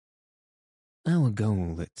Our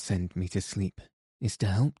goal at Send Me to Sleep is to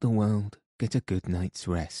help the world get a good night's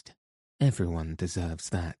rest. Everyone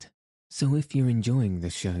deserves that. So if you're enjoying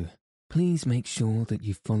the show, please make sure that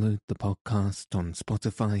you've followed the podcast on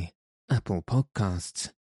Spotify, Apple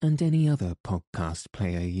Podcasts, and any other podcast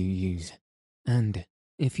player you use. And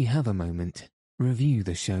if you have a moment, review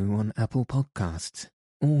the show on Apple Podcasts.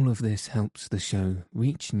 All of this helps the show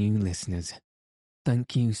reach new listeners.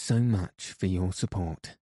 Thank you so much for your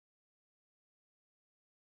support.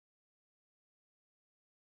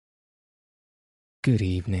 Good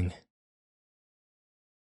evening.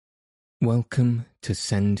 Welcome to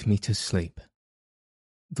Send Me to Sleep,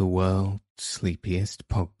 the world's sleepiest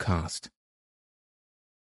podcast.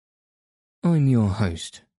 I'm your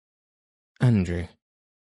host, Andrew.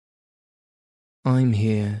 I'm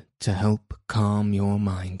here to help calm your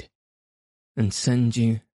mind and send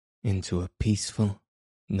you into a peaceful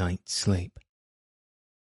night's sleep.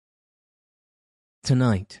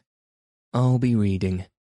 Tonight, I'll be reading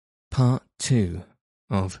Part 2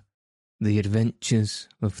 of The Adventures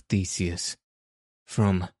of Theseus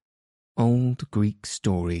from Old Greek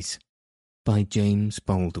Stories by James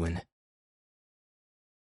Baldwin.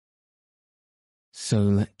 So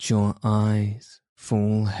let your eyes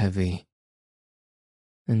fall heavy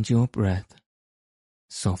and your breath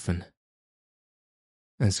soften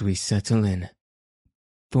as we settle in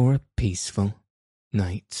for a peaceful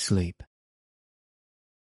night's sleep.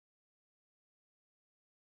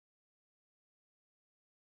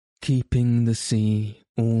 Keeping the sea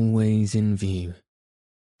always in view,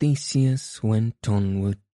 Theseus went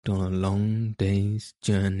onward on a long day's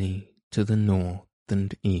journey to the north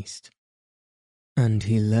and east, and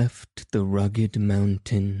he left the rugged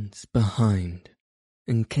mountains behind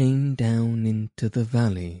and came down into the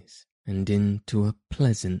valleys and into a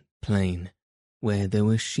pleasant plain where there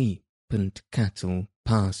were sheep and cattle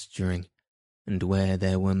pasturing, and where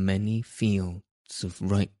there were many fields of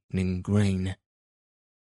ripening grain.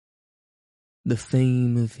 The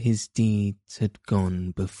fame of his deeds had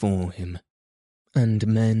gone before him, and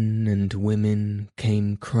men and women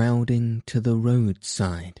came crowding to the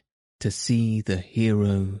roadside to see the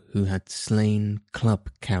hero who had slain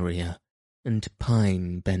Club Carrier and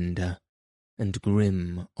Pine Bender and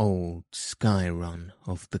grim old Sciron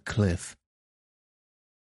of the cliff.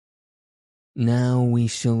 Now we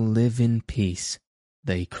shall live in peace,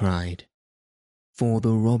 they cried, for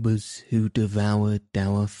the robbers who devoured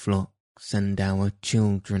our flocks and our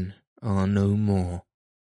children are no more.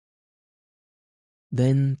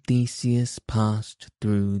 Then Theseus passed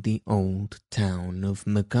through the old town of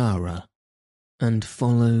Megara and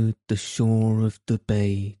followed the shore of the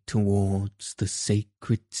bay towards the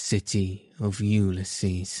sacred city of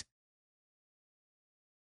Ulysses.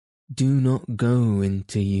 Do not go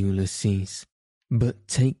into Ulysses, but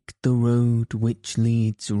take the road which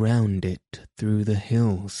leads round it through the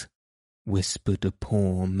hills, whispered a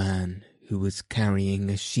poor man who was carrying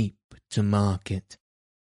a sheep to market.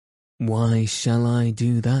 Why shall I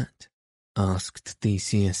do that? Asked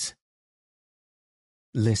Theseus.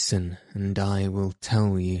 Listen, and I will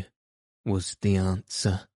tell you, was the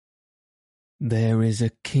answer. There is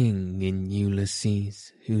a king in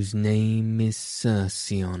Ulysses whose name is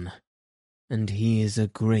Cercyon, and he is a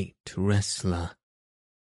great wrestler.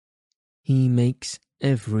 He makes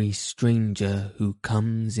every stranger who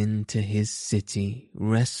comes into his city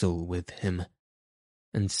wrestle with him,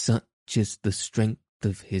 and such is the strength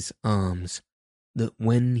of his arms that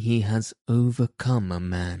when he has overcome a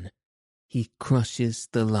man, he crushes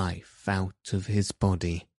the life out of his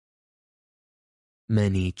body.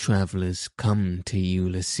 Many travellers come to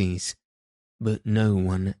Ulysses, but no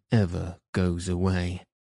one ever goes away.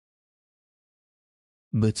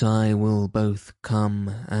 But I will both come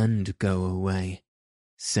and go away,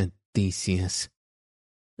 said Theseus,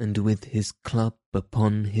 and with his club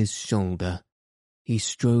upon his shoulder, he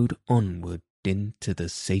strode onward into the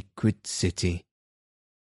sacred city.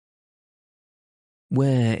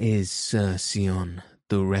 Where is Cercyon,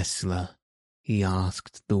 the wrestler? He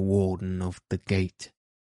asked the warden of the gate.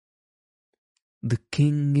 The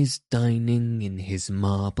king is dining in his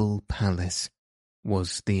marble palace,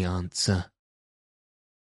 was the answer.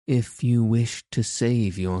 If you wish to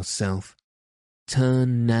save yourself,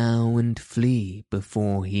 turn now and flee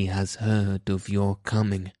before he has heard of your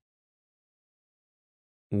coming.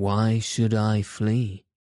 Why should I flee?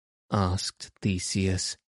 Asked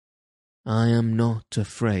Theseus. I am not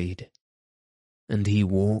afraid. And he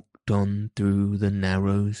walked on through the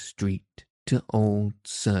narrow street to old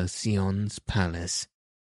Cercyon's palace.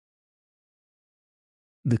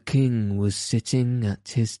 The king was sitting at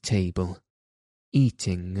his table,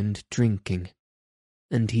 eating and drinking,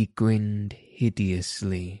 and he grinned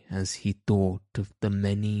hideously as he thought of the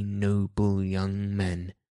many noble young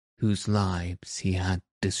men whose lives he had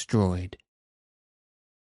destroyed.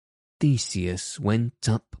 Theseus went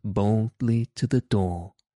up boldly to the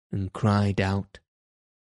door and cried out,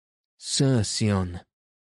 "Cercyon,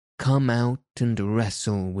 come out and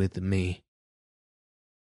wrestle with me."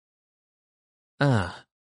 "Ah,"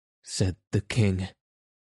 said the king,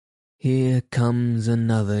 "here comes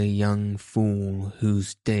another young fool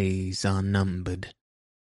whose days are numbered.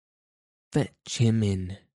 Fetch him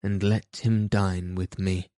in and let him dine with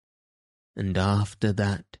me, and after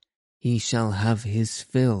that he shall have his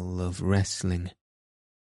fill of wrestling."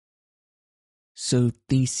 So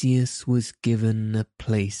Theseus was given a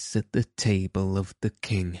place at the table of the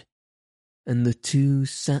king, and the two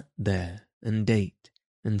sat there and ate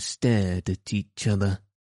and stared at each other,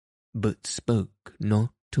 but spoke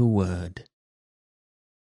not a word.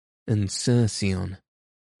 And Cercyon,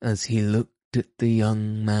 as he looked at the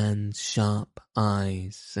young man's sharp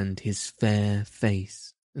eyes and his fair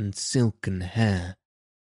face and silken hair,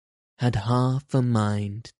 had half a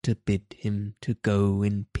mind to bid him to go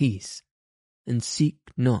in peace and seek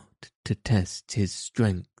not to test his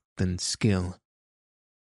strength and skill.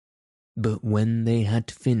 But when they had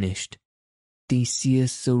finished,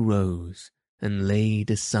 Theseus arose and laid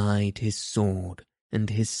aside his sword and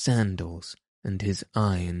his sandals and his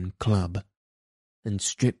iron club, and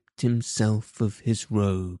stripped himself of his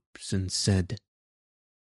robes and said,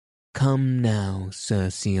 "Come now,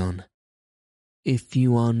 Cercyon, if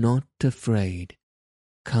you are not afraid,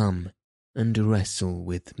 come and wrestle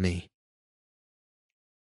with me."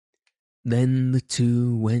 Then the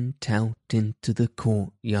two went out into the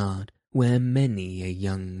courtyard where many a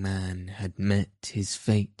young man had met his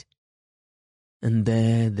fate, and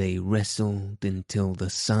there they wrestled until the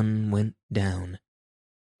sun went down,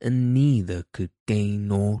 and neither could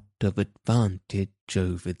gain aught of advantage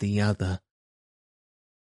over the other.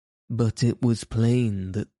 But it was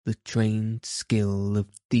plain that the trained skill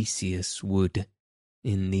of Theseus would,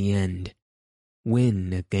 in the end,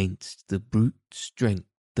 win against the brute strength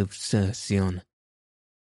of Cercyon.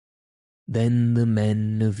 Then the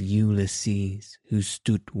men of Ulysses, who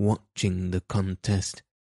stood watching the contest,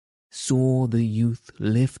 saw the youth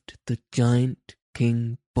lift the giant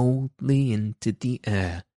king boldly into the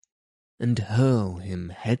air and hurl him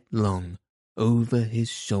headlong over his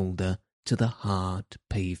shoulder to the hard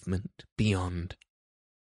pavement beyond.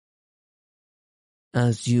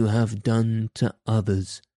 "As you have done to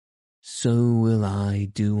others, so will I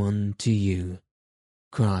do unto you,"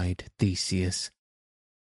 cried Theseus.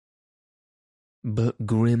 But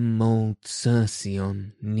grim old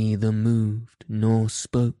Cercyon neither moved nor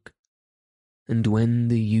spoke, and when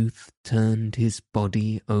the youth turned his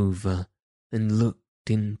body over and looked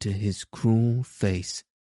into his cruel face,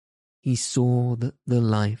 he saw that the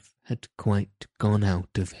life had quite gone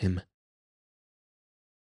out of him.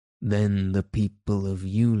 Then the people of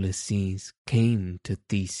Ulysses came to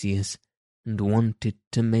Theseus and wanted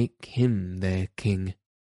to make him their king.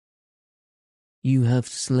 "You have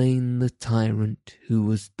slain the tyrant who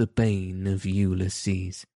was the bane of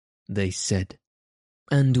Ulysses," they said,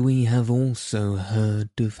 "and we have also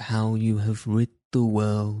heard of how you have rid the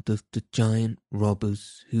world of the giant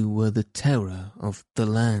robbers who were the terror of the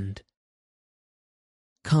land.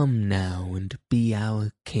 Come now and be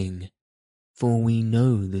our king, for we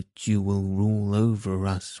know that you will rule over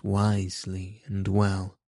us wisely and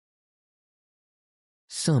well."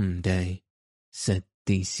 "Some day," said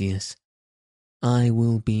Theseus, "I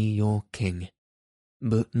will be your king,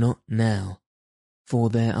 but not now, for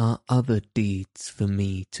there are other deeds for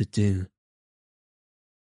me to do."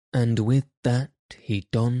 And with that he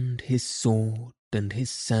donned his sword and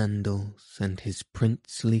his sandals and his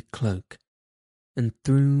princely cloak, and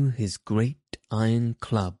threw his great iron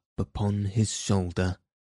club upon his shoulder,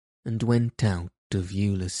 and went out of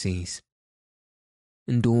Ulysses.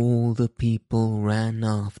 And all the people ran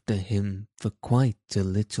after him for quite a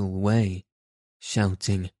little way,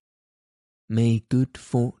 shouting, "May good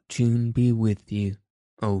fortune be with you,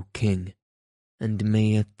 O king, and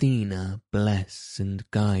may Athena bless and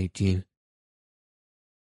guide you."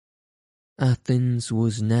 Athens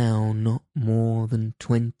was now not more than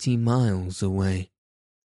 20 miles away,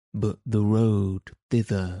 but the road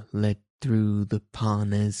thither led through the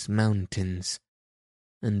Parnes mountains,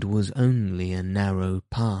 and was only a narrow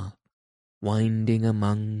path, winding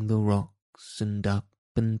among the rocks and up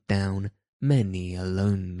and down many a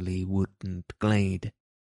lonely woodland glade.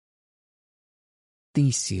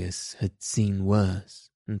 Theseus had seen worse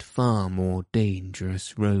and far more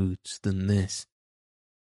dangerous roads than this,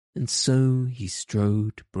 and so he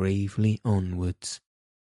strode bravely onwards,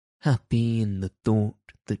 happy in the thought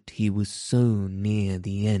that he was so near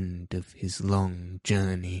the end of his long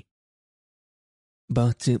journey.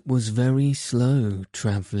 But it was very slow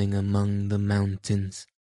travelling among the mountains,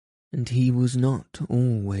 and he was not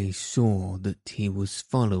always sure that he was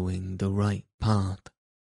following the right path.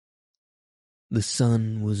 The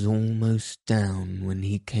sun was almost down when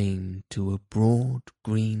he came to a broad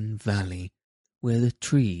green valley where the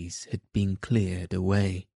trees had been cleared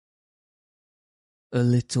away. A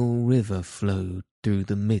little river flowed through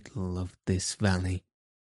the middle of this valley,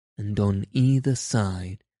 and on either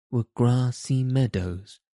side were grassy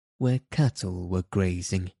meadows where cattle were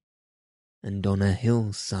grazing, and on a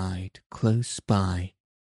hillside close by,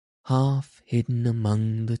 half hidden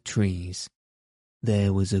among the trees,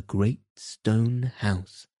 there was a great stone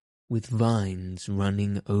house with vines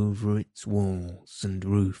running over its walls and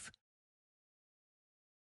roof.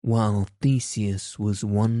 While Theseus was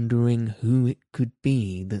wondering who it could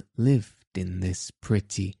be that lived in this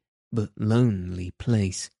pretty but lonely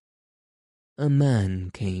place, a man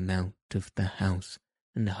came out of the house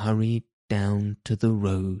and hurried down to the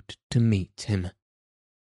road to meet him.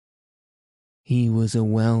 He was a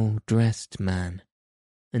well-dressed man,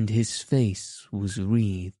 and his face was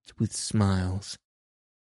wreathed with smiles,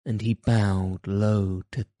 and he bowed low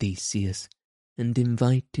to Theseus and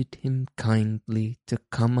invited him kindly to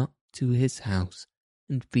come up to his house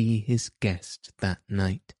and be his guest that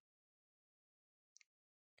night.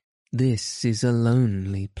 "This is a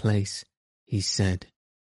lonely place," he said,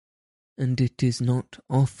 "and it is not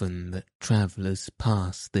often that travellers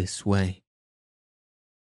pass this way.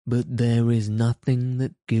 But there is nothing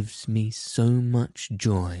that gives me so much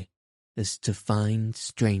joy as to find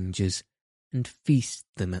strangers and feast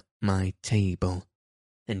them at my table,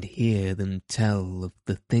 and hear them tell of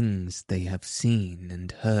the things they have seen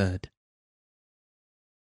and heard.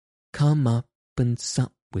 Come up and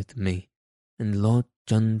sup with me, and lodge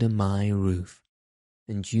under my roof,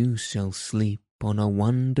 and you shall sleep on a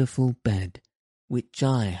wonderful bed which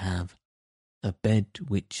I have, a bed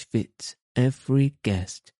which fits every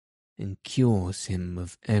guest and cures him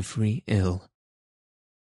of every ill."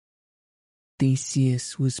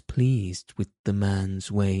 Theseus was pleased with the man's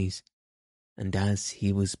ways, and as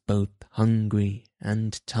he was both hungry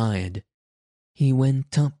and tired, he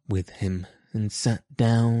went up with him and sat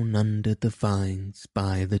down under the vines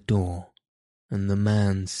by the door, and the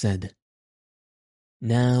man said,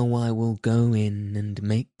 "Now I will go in and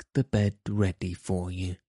make the bed ready for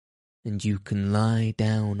you, and you can lie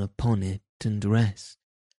down upon it and rest,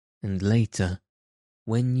 and later,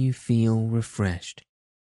 when you feel refreshed,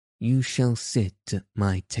 you shall sit at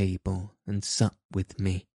my table and sup with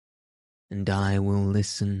me, and I will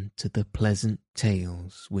listen to the pleasant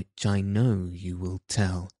tales which I know you will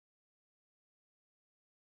tell."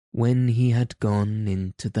 When he had gone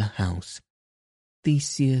into the house,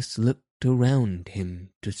 Theseus looked around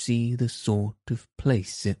him to see the sort of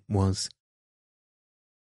place it was.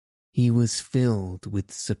 He was filled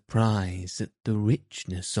with surprise at the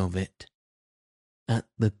richness of it, at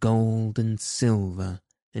the gold and silver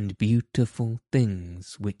and beautiful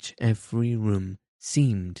things which every room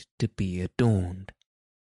seemed to be adorned,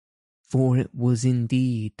 for it was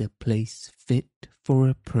indeed a place fit for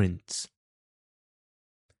a prince.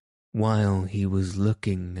 While he was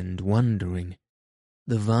looking and wondering,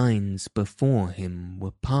 the vines before him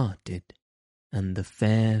were parted, and the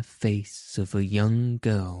fair face of a young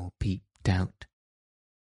girl peeped out.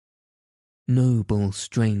 "Noble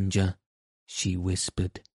stranger," she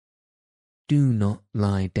whispered, "do not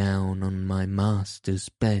lie down on my master's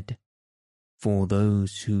bed, for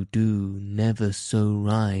those who do never so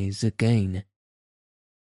rise again.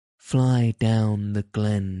 Fly down the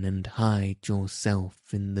glen and hide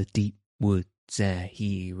yourself in the deep woods ere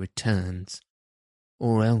he returns,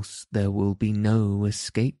 or else there will be no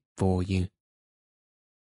escape for you."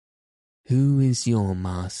 "Who is your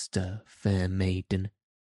master, fair maiden,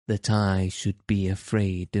 that I should be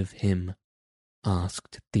afraid of him?"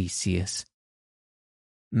 asked Theseus.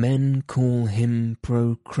 "Men call him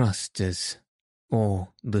Procrustes,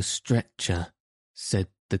 or the Stretcher," said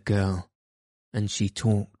the girl, and she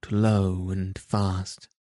talked low and fast.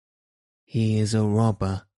 "He is a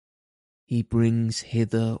robber. He brings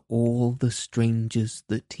hither all the strangers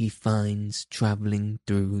that he finds travelling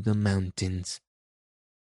through the mountains.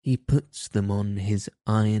 He puts them on his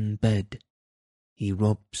iron bed. He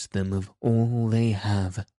robs them of all they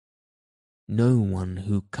have. No one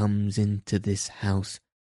who comes into this house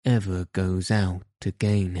ever goes out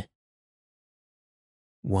again."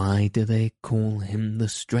 "Why do they call him the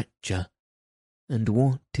Stretcher? And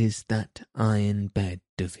what is that iron bed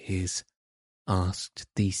of his?" asked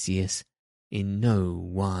Theseus, in no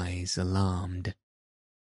wise alarmed.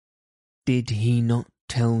 "Did he not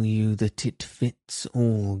tell you that it fits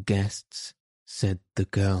all guests?" said the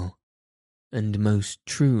girl, "and most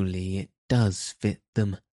truly it does fit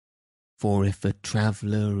them, for if a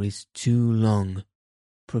traveller is too long,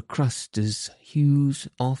 Procrustes hews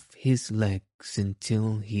off his legs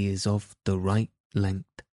until he is of the right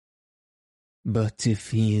length. But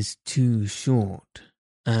if he is too short,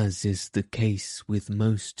 as is the case with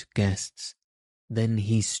most guests, then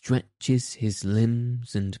he stretches his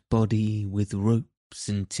limbs and body with ropes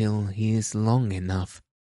until he is long enough.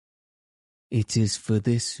 It is for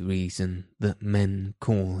this reason that men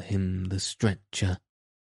call him the stretcher."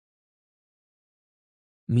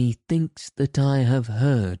 "Methinks that I have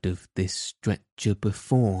heard of this stretcher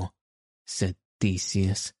before," said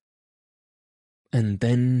Theseus. And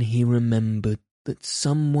then he remembered that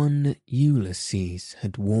someone at Ulysses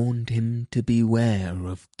had warned him to beware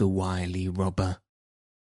of the wily robber,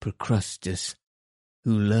 Procrustes,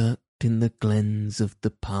 who lurked in the glens of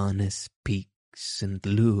the Parnes peaks and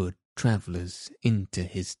lured travellers into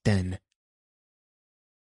his den.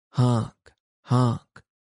 "Hark, hark,"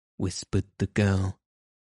 whispered the girl,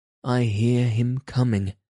 "I hear him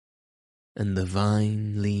coming," and the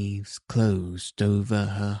vine leaves closed over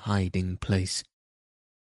her hiding place.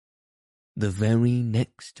 The very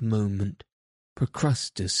next moment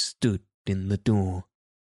Procrustes stood in the door,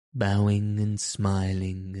 bowing and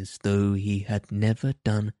smiling as though he had never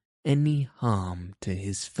done any harm to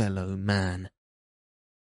his fellow man.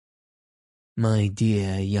 "My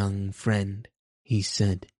dear young friend," he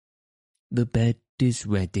said, "the bed is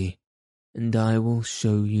ready, and I will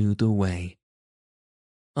show you the way.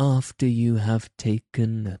 After you have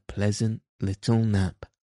taken a pleasant little nap,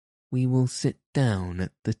 we will sit down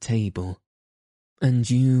at the table, and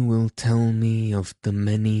you will tell me of the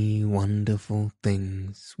many wonderful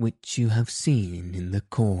things which you have seen in the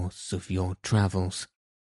course of your travels."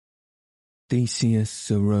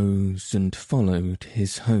 Theseus arose and followed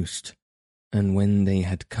his host, and when they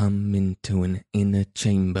had come into an inner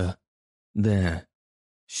chamber, there,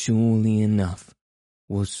 surely enough,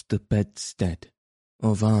 was the bedstead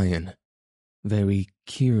of iron, very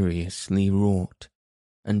curiously wrought,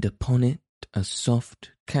 and upon it a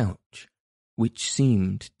soft couch which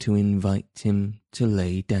seemed to invite him to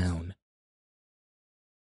lay down.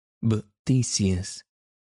 But Theseus,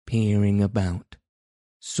 peering about,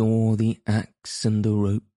 saw the axe and the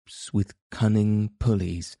ropes with cunning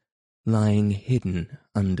pulleys lying hidden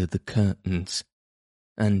under the curtains,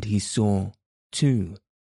 and he saw, too,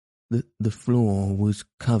 that the floor was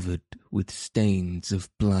covered with stains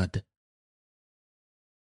of blood.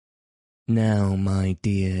 "Now, my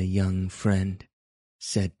dear young friend,"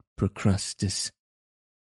 said Procrustes,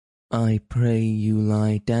 "I pray you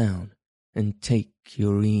lie down and take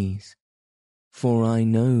your ease, for I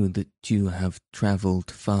know that you have travelled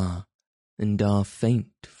far and are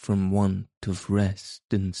faint from want of rest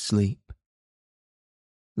and sleep.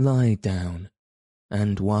 Lie down,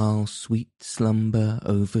 and while sweet slumber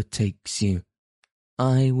overtakes you,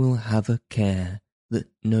 I will have a care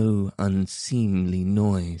that no unseemly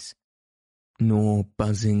noise, nor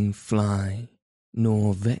buzzing fly,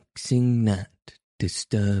 nor vexing gnat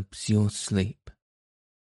disturbs your sleep."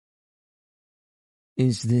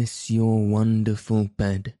 "Is this your wonderful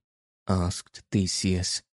bed?" asked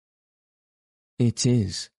Theseus. "It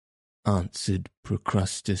is," answered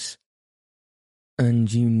Procrustes,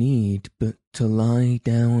 "and you need but to lie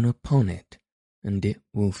down upon it, and it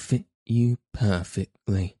will fit you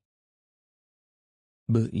perfectly.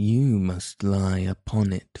 But you must lie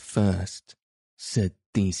upon it first," said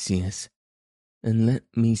Theseus, "and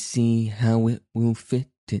let me see how it will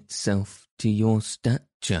fit itself to your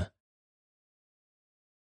stature."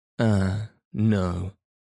 "Ah, no,"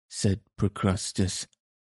 said Procrustes,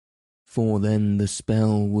 "for then the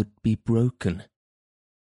spell would be broken."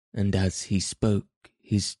 And as he spoke,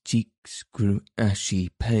 his cheeks grew ashy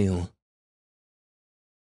pale.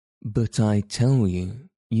 "But I tell you,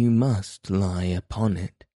 you must lie upon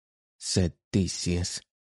it," said Theseus,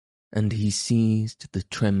 and he seized the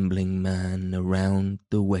trembling man around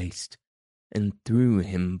the waist and threw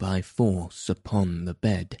him by force upon the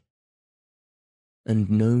bed. And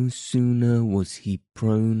no sooner was he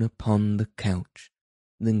prone upon the couch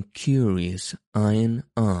than curious iron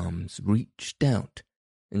arms reached out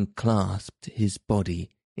and clasped his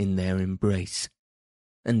body in their embrace,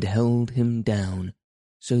 and held him down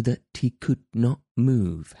so that he could not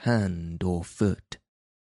move hand or foot.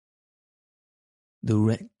 The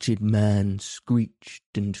wretched man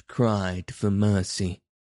screeched and cried for mercy,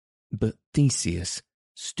 but Theseus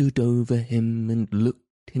stood over him and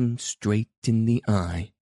looked him straight in the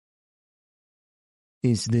eye.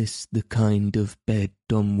 Is this the kind of bed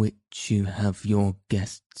on which you have your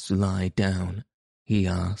guests lie down? He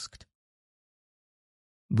asked.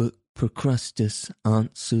 But Procrustes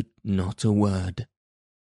answered not a word.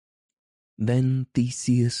 Then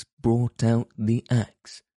Theseus brought out the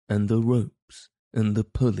axe and the ropes and the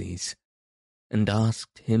pulleys, and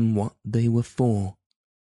asked him what they were for,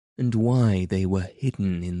 and why they were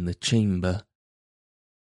hidden in the chamber.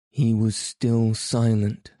 He was still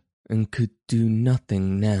silent, and could do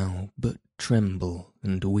nothing now but tremble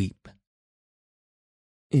and weep.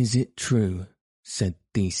 Is it true, said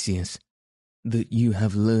Theseus, that you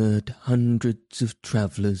have lured hundreds of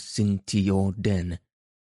travellers into your den,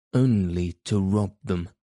 only to rob them?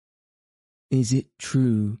 Is it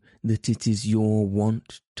true that it is your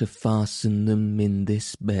wont to fasten them in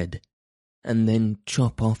this bed, and then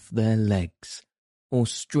chop off their legs, or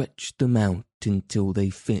stretch them out until they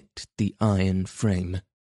fit the iron frame?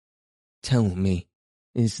 Tell me,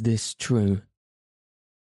 is this true?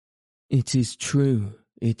 It is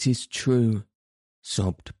true,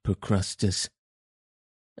 sobbed Procrustes.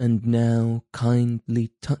 And now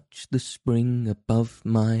kindly touch the spring above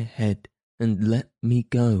my head and let me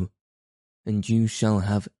go, and you shall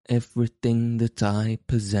have everything that I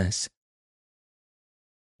possess.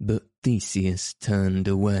 But Theseus turned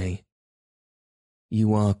away.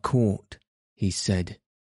 You are caught, he said,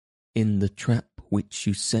 in the trap which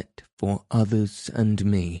you set for others and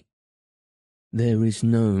me. There is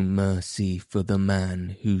no mercy for the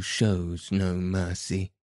man who shows no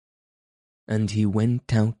mercy. And he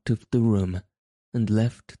went out of the room and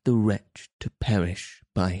left the wretch to perish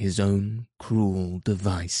by his own cruel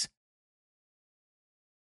device.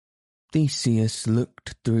 Theseus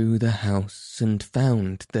looked through the house and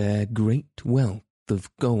found there great wealth of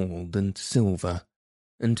gold and silver,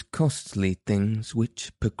 and costly things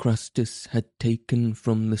which Procrustes had taken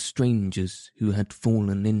from the strangers who had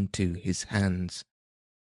fallen into his hands.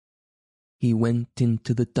 He went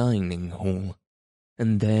into the dining hall,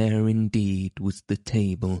 and there indeed was the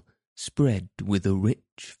table spread with a rich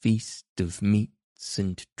feast of meats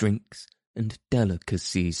and drinks and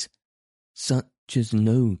delicacies, such as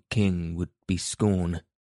no king would bescorn.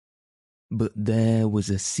 But there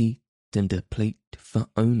was a seat and a plate for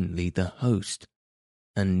only the host,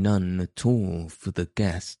 and none at all for the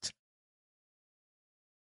guest.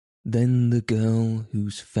 Then the girl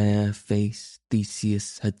whose fair face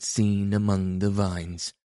Theseus had seen among the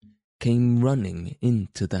vines came running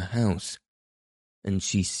into the house, and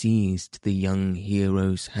she seized the young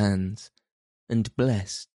hero's hands and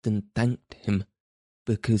blessed and thanked him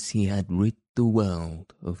because he had rid the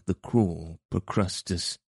world of the cruel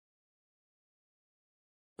Procrustes.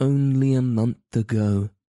 Only a month ago,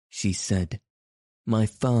 she said, my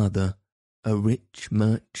father, a rich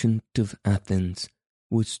merchant of Athens,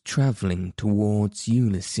 was travelling towards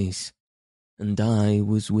Ulysses, and I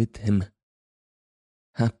was with him,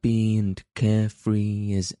 happy and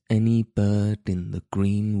carefree as any bird in the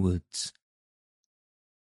green woods.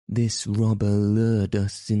 This robber lured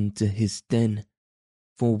us into his den,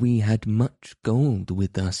 for we had much gold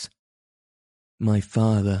with us. My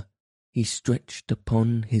father, he stretched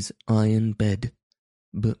upon his iron bed,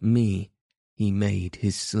 but me he made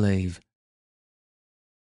his slave.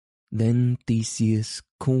 Then Theseus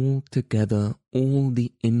called together all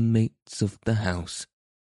the inmates of the house,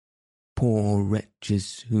 poor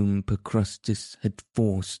wretches whom Procrustes had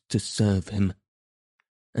forced to serve him,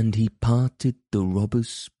 and he parted the robbers'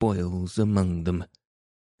 spoils among them,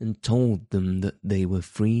 and told them that they were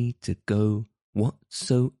free to go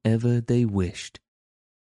whatsoever they wished.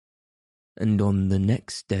 And on the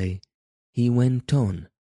next day he went on,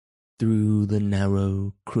 through the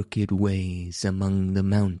narrow, crooked ways among the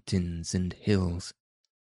mountains and hills,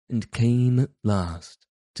 and came at last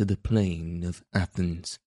to the plain of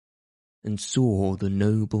Athens, and saw the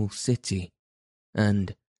noble city,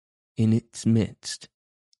 and, in its midst,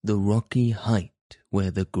 the rocky height where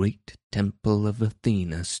the great temple of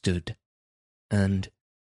Athena stood, and,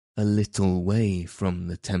 a little way from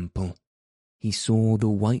the temple, he saw the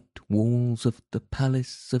white walls of the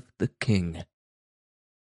palace of the king.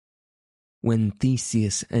 When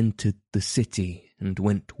Theseus entered the city and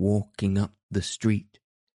went walking up the street,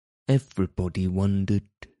 everybody wondered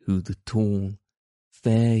who the tall,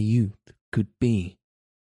 fair youth could be.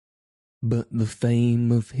 But the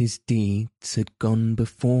fame of his deeds had gone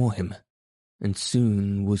before him, and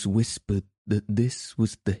soon was whispered that this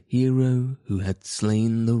was the hero who had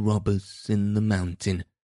slain the robbers in the mountain,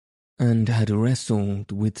 and had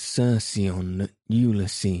wrestled with Cercyon at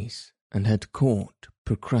Ulysses, and had caught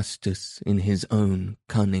Procrustes in his own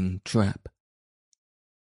cunning trap.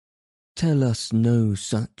 Tell us no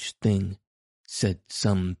such thing, said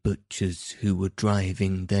some butchers who were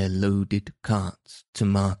driving their loaded carts to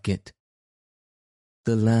market.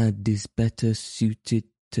 "The lad is better suited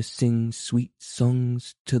to sing sweet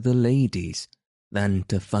songs to the ladies than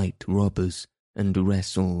to fight robbers and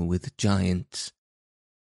wrestle with giants."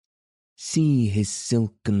 "See his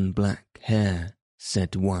silken black hair,"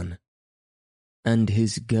 said one. "And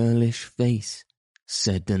his girlish face,"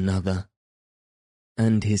 said another.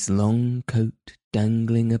 "And his long coat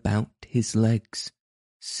dangling about his legs,"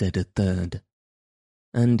 said a third.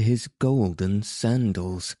 "And his golden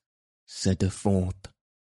sandals," said a fourth.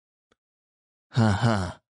 "Ha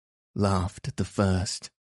ha," laughed the first.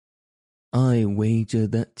 "I wager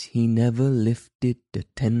that he never lifted a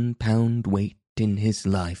 10-pound weight in his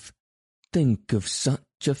life. Think of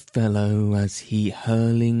such a fellow as he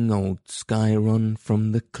hurling old Sciron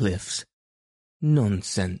from the cliffs.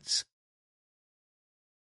 Nonsense."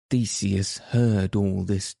 Theseus heard all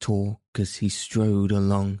this talk as he strode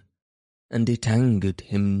along, and it angered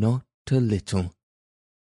him not a little.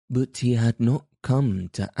 But he had not come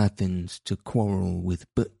to Athens to quarrel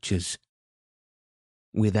with butchers.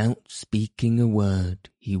 Without speaking a word,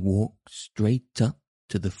 he walked straight up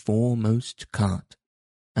to the foremost cart,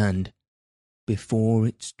 and, before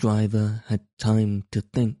its driver had time to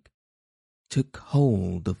think, took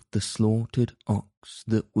hold of the slaughtered ox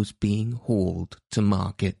that was being hauled to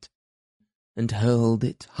market, and hurled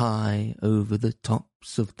it high over the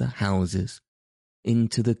tops of the houses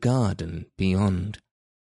into the garden beyond.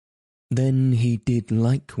 Then he did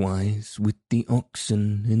likewise with the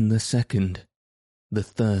oxen in the second, the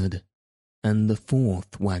third, and the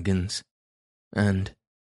fourth wagons, and,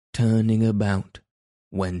 turning about,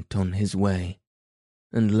 went on his way,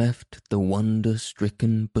 and left the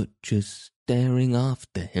wonder-stricken butchers staring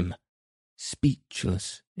after him,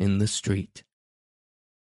 speechless in the street.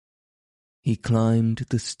 He climbed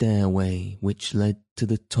the stairway which led to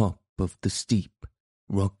the top of the steep,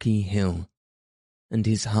 rocky hill, and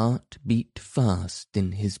his heart beat fast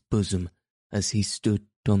in his bosom as he stood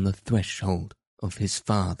on the threshold of his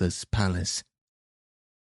father's palace.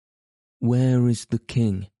 "Where is the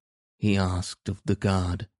king?" he asked of the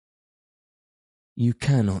guard. "You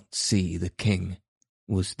cannot see the king,"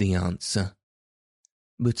 was the answer,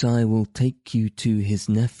 "but I will take you to his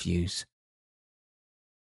nephews."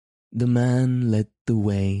 The man led the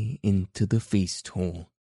way into the feast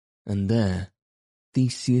hall, and there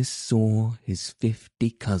Theseus saw his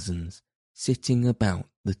 50 cousins sitting about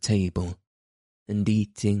the table, and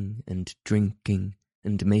eating and drinking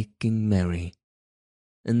and making merry,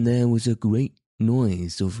 and there was a great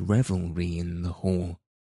noise of revelry in the hall,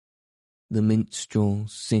 the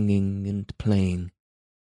minstrels singing and playing,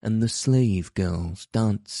 and the slave girls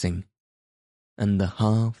dancing, and the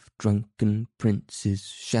half-drunken princes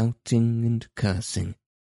shouting and cursing.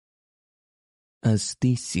 As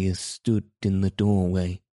Theseus stood in the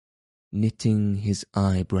doorway, knitting his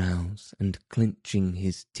eyebrows and clenching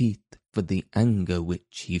his teeth for the anger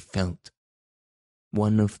which he felt,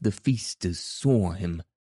 one of the feasters saw him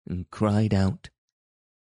and cried out,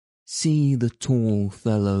 "See the tall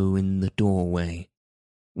fellow in the doorway.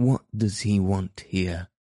 What does he want here?"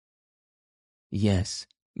 "Yes,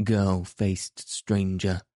 girl-faced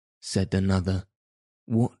stranger," said another,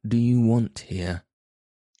 "what do you want here?"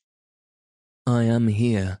 "I am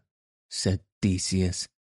here," said Theseus,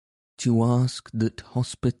 "to ask that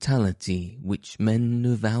hospitality which men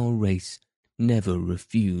of our race never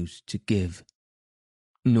refuse to give."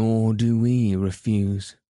 "Nor do we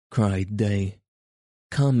refuse," cried they.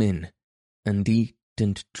 "Come in, and eat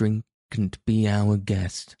and drink and be our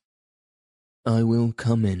guest." "I will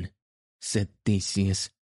come in," said Theseus,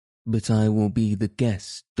 "but I will be the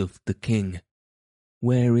guest of the king.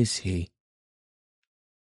 Where is he?"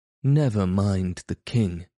 "Never mind the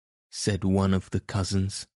king," said one of the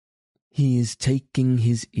cousins. "He is taking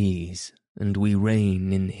his ease, and we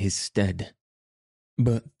reign in his stead."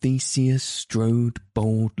 But Theseus strode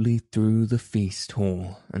boldly through the feast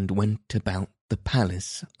hall and went about the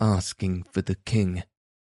palace asking for the king.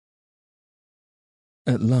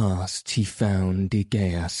 At last he found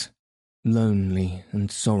Aegeus, lonely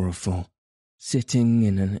and sorrowful, sitting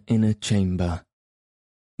in an inner chamber.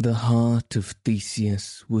 The heart of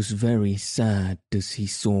Theseus was very sad as he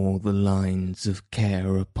saw the lines of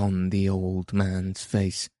care upon the old man's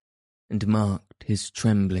face, and marked his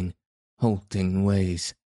trembling, halting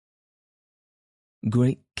ways.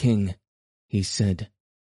 "Great king," he said,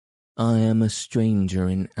 "I am a stranger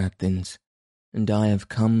in Athens, and I have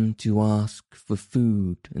come to ask for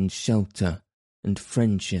food and shelter and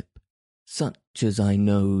friendship, such as I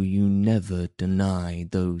know you never deny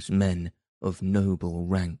those men of noble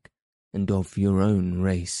rank and of your own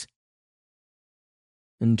race.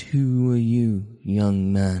 "And who are you,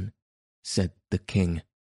 young man?" said the king.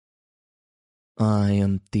 "I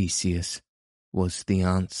am Theseus," was the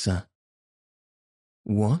answer.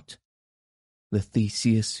 "What? The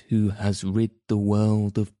Theseus who has rid the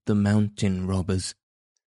world of the mountain robbers,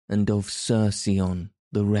 and of Cercyon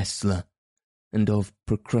the wrestler, and of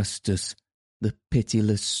Procrustes the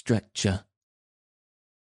pitiless stretcher?"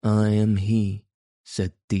 "I am he,"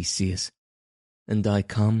 said Theseus, "and I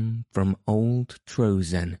come from old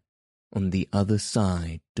Trozen, on the other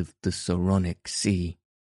side of the Saronic Sea."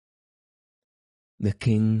 The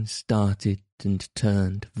king started and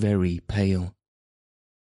turned very pale.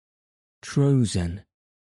 "Trozen,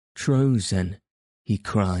 Trozen," he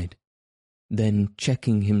cried. Then,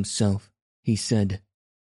 checking himself, he said,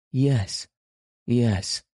 "Yes,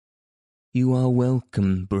 yes. You are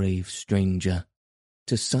welcome, brave stranger,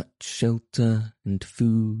 to such shelter and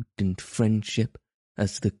food and friendship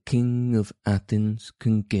as the king of Athens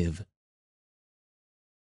can give."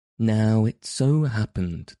 Now it so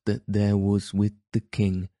happened that there was with the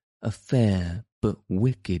king a fair but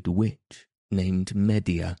wicked witch named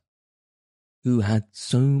Medea, who had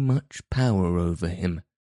so much power over him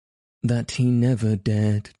that he never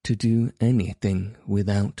dared to do anything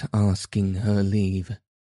without asking her leave.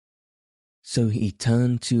 So he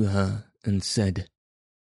turned to her and said,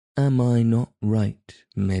 "Am I not right,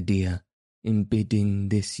 Medea, in bidding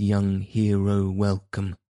this young hero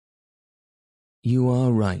welcome?" "You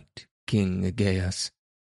are right, King Aegeus,"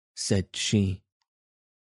 said she,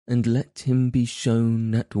 "and let him be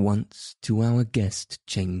shown at once to our guest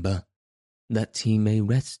chamber, that he may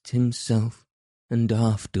rest himself and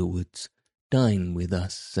afterwards dine with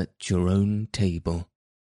us at your own table."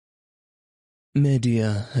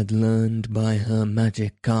 Medea had learned by her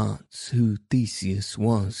magic arts who Theseus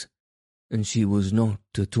was, and she was not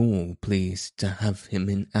at all pleased to have him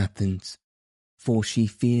in Athens, for she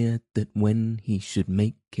feared that when he should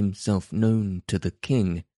make himself known to the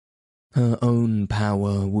king, her own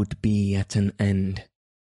power would be at an end.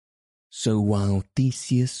 So while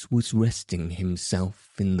Theseus was resting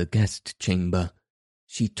himself in the guest chamber,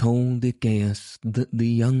 she told Aegeus that the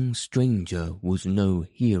young stranger was no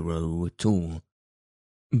hero at all,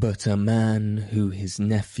 but a man who his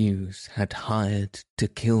nephews had hired to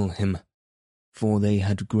kill him, for they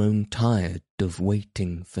had grown tired of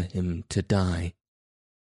waiting for him to die.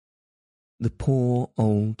 The poor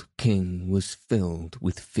old king was filled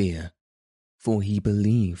with fear, for he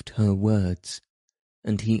believed her words,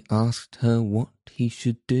 and he asked her what he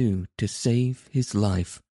should do to save his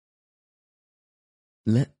life.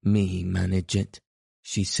 "Let me manage it,"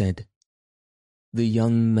 she said. "The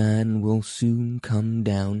young man will soon come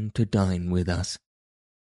down to dine with us.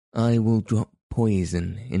 I will drop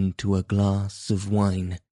poison into a glass of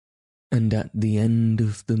wine, and at the end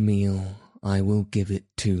of the meal I will give it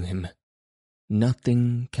to him.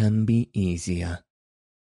 Nothing can be easier."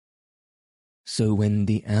 So when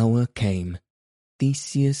the hour came,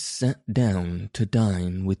 Theseus sat down to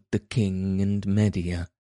dine with the king and Medea,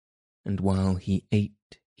 and while he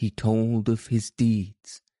ate he told of his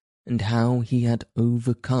deeds and how he had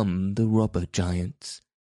overcome the robber giants,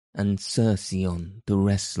 and Cercyon the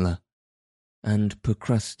wrestler, and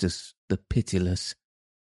Procrustes the pitiless,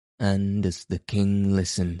 and as the king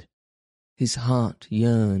listened, his heart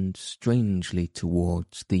yearned strangely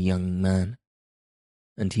towards the young man,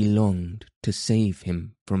 and he longed to save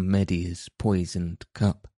him from Medea's poisoned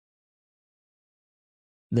cup.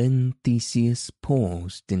 Then Theseus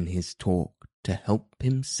paused in his talk to help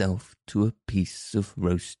himself to a piece of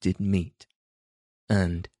roasted meat,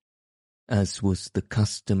 and, as was the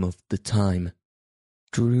custom of the time,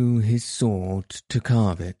 drew his sword to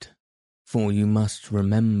carve it, for you must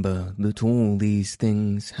remember that all these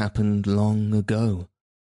things happened long ago,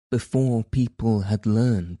 before people had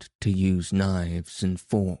learned to use knives and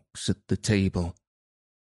forks at the table.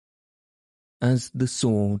 As the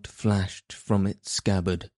sword flashed from its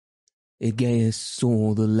scabbard, Aegeus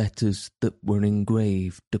saw the letters that were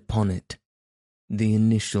engraved upon it, the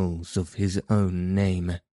initials of his own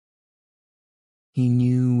name. He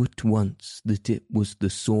knew at once that it was the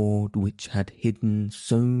sword which had hidden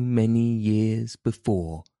so many years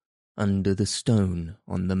before under the stone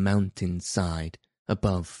on the mountain side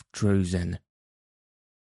above Trozen.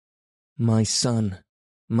 my son,"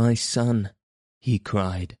 he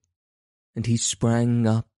cried, and he sprang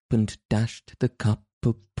up and dashed the cup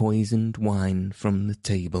of poisoned wine from the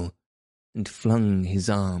table and flung his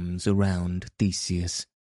arms around Theseus.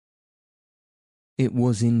 It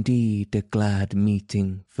was indeed a glad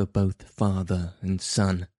meeting for both father and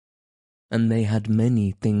son, and they had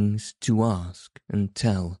many things to ask and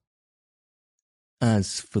tell.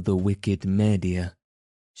 As for the wicked Medea,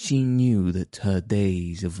 she knew that her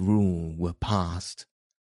days of rule were past.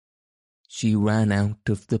 She ran out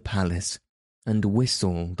of the palace and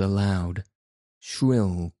whistled aloud,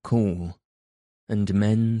 shrill call, and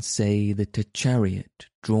men say that a chariot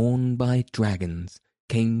drawn by dragons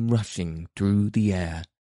came rushing through the air,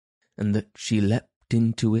 and that she leapt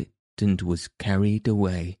into it and was carried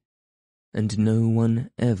away, and no one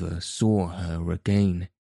ever saw her again.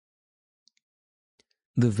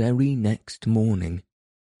 The very next morning,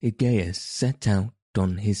 Aegeus set out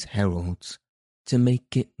on his heralds to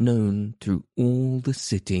make it known through all the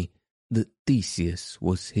city that Theseus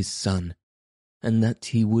was his son, and that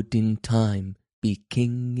he would in time be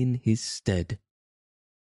king in his stead.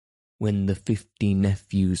 When the 50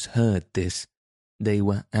 nephews heard this, they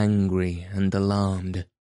were angry and alarmed.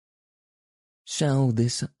 "Shall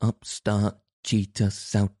this upstart cheat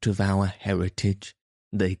us out of our heritage?"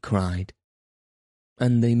 they cried.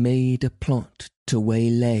 And they made a plot to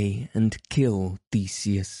waylay and kill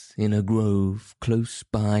Theseus in a grove close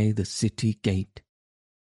by the city gate.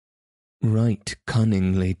 Right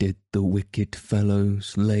cunningly did the wicked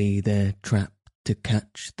fellows lay their trap to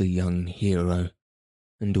catch the young hero,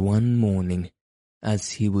 and one morning,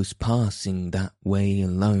 as he was passing that way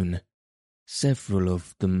alone, several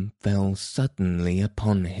of them fell suddenly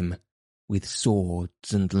upon him with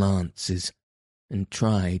swords and lances, and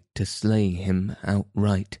tried to slay him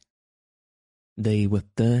outright. They were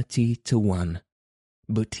 30 to 1,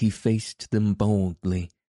 but he faced them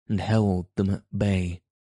boldly and held them at bay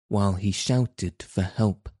while he shouted for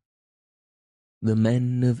help. The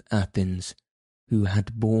men of Athens, who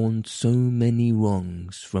had borne so many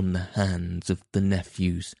wrongs from the hands of the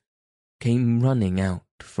nephews, came running out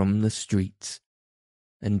from the streets,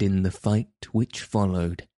 and in the fight which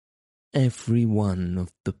followed, every one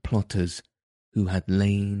of the plotters who had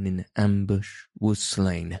lain in ambush was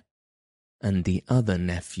slain, and the other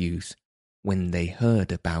nephews, when they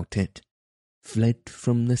heard about it, fled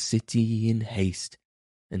from the city in haste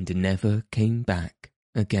and never came back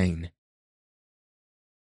again.